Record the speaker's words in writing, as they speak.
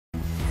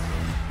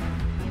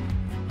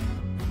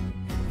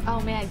Oh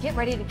man, get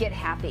ready to get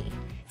happy.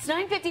 It's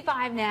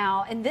 9:55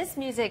 now, and this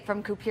music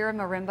from Kupira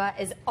Marimba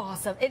is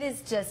awesome. It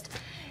is just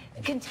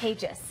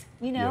contagious.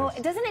 You know,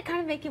 Yes. Doesn't it kind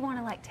of make you want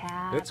to like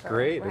tap? It's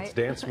great. Right? It's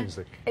dance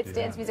music. It's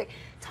dance music.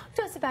 Talk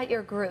to us about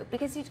your group,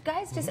 because you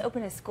guys just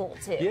opened a school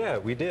too. Yeah,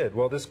 we did.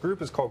 Well, this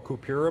group is called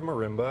Kupira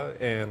Marimba,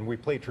 and we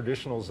play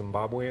traditional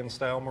Zimbabwean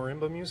style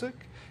marimba music.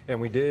 And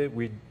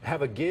we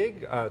have a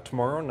gig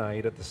tomorrow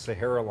night at the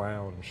Sahara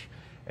Lounge,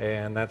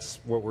 and that's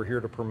what we're here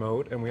to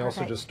promote. And we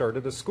also just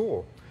started a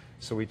school.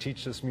 So we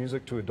teach this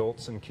music to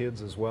adults and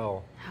kids as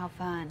well. How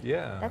fun.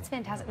 Yeah. That's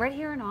fantastic. Right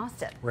here in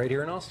Austin. Right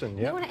here in Austin,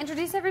 yeah. You want to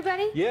introduce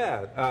everybody?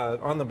 Yeah.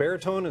 On the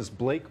baritone is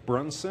Blake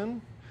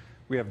Brunson.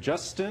 We have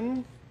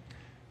Justin,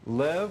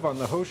 Lev on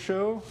the host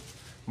show,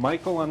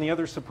 Michael on the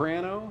other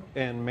soprano,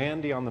 and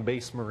Mandy on the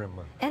bass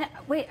marimba. And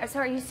wait, so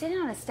are you sitting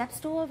on a step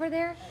stool over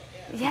there?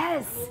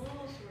 Yes.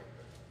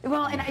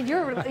 Well, and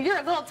you're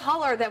a little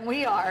taller than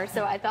we are,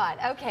 so I thought,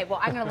 okay, well,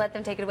 I'm going to let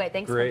them take it away.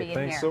 Thanks for being here.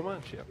 Great. Thanks so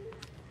much. Yeah.